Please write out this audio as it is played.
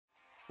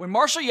When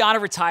Marshal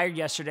Yanda retired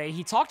yesterday,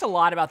 he talked a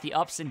lot about the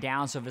ups and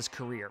downs of his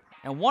career.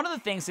 And one of the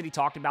things that he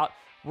talked about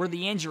were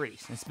the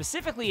injuries, and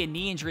specifically a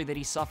knee injury that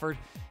he suffered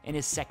in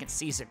his second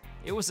season.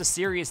 It was a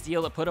serious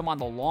deal that put him on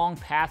the long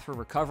path for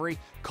recovery,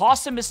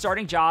 cost him his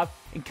starting job,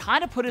 and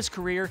kind of put his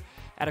career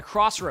at a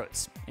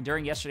crossroads. And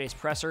during yesterday's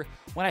presser,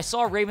 when I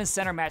saw Ravens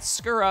center Matt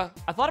Skura,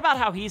 I thought about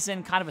how he's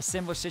in kind of a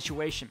similar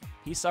situation.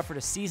 He suffered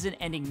a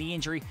season-ending knee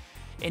injury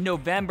in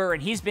November,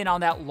 and he's been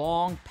on that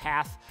long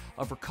path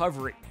of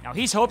recovery. Now,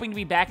 he's hoping to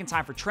be back in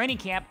time for training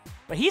camp,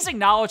 but he's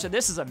acknowledged that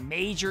this is a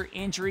major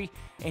injury,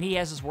 and he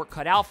has his work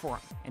cut out for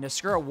him. And as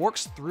Skura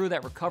works through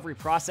that recovery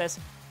process,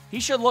 he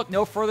should look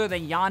no further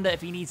than Yanda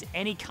if he needs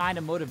any kind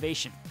of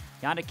motivation.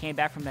 Yanda came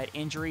back from that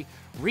injury,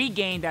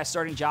 regained that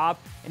starting job,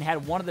 and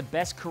had one of the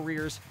best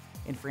careers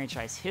in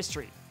franchise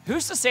history.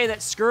 Who's to say that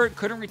Skura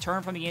couldn't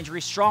return from the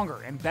injury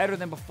stronger and better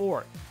than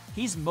before?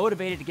 He's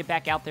motivated to get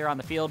back out there on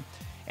the field.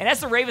 And as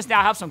the Ravens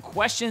now have some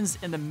questions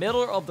in the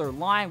middle of their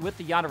line with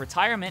the Yanda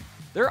retirement,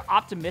 they're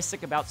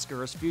optimistic about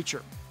Skura's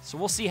future. So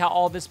we'll see how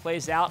all this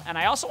plays out. And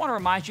I also want to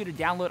remind you to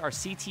download our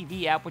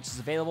CTV app, which is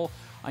available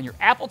on your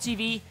Apple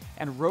TV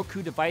and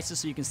Roku devices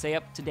so you can stay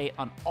up to date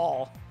on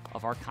all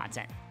of our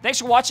content. Thanks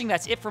for watching.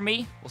 That's it for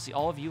me. We'll see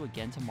all of you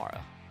again tomorrow.